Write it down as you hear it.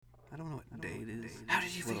How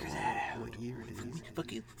did you figure that out? What year it is?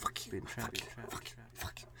 Fuck you, fuck you, Been fuck you, trapped. fuck you,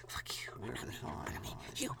 fuck you, fuck you. Where Not the me, hell not am me.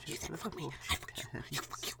 I? You then fuck me. I fuck you, you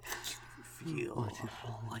fuck you. Feel like a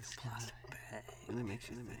plastic bag. And it makes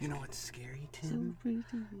you You know what's scary, Tim?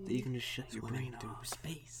 That you can just shut your brain off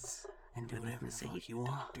space and do whatever the fuck you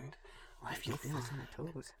want, dude. I feel fine.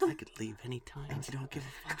 toes. I could leave anytime. And you don't give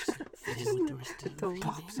a fuck. Fit in with the rest of the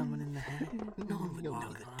Pop someone in the head. No one would know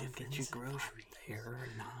the difference. Get your groceries there or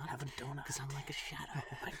not. Have a donut. Cause I'm like a shadow.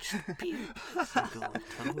 I just appear. Go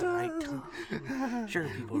at the right time. Sure,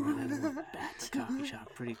 people run out of at the coffee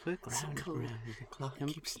shop pretty quickly. The clock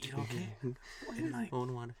keeps You don't care. And like, I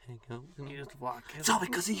don't want to hang out. you just walk in. It's all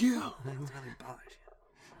because of you. It really bothers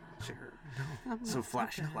you. Sure. No. So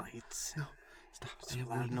flashing lights. No. Stop. Some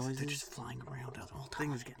loud noises. They're just flying around at all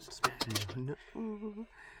things getting smashed. No.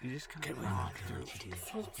 You just kind of walk through.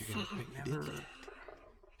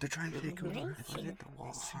 They're trying to take over. If I hit the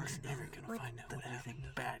wall hard, you're never gonna find out that anything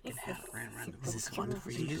bad can happen. Is this fun for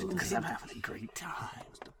you? Because I'm having a great time.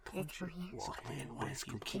 The point you walk in when it's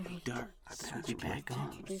completely dark. I put you back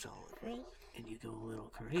on, solid, and you go a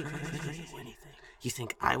little crazy. Anything. You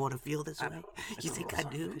think I want to feel this way? You think I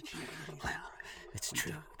do? Well, it's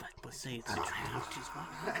true. But say it's true.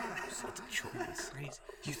 It's a choice. Crazy.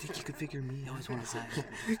 You think you could figure me out? I always want to say,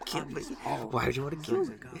 Kill me. Why would you want to kill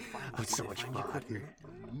me? Oh, it's so much fun.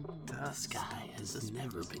 The sky has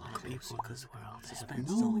never been close because the world has been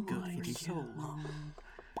so good for so long.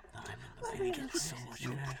 I'm in the beginning so much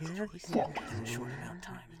more choice. In a short amount of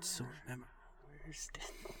time, it's so remember.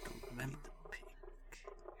 Don't remember the pig.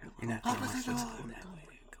 You're not going to go that way.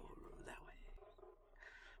 Go that way.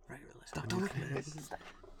 Right or left? Stop, don't look at it.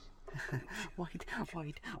 White.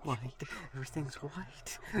 Everything's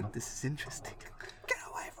white. This is interesting. Get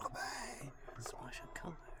away from me! Splash of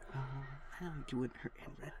color. You wouldn't hurt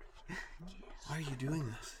any red. Why are you doing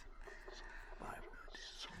this? I would.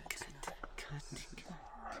 Cut.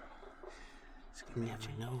 Just give me what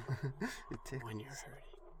you know It tickles. when you're hurting.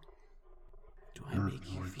 Do I make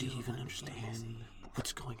you feel? Do you even understand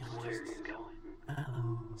what's going on? Where are you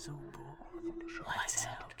going? So bored. Lights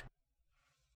out.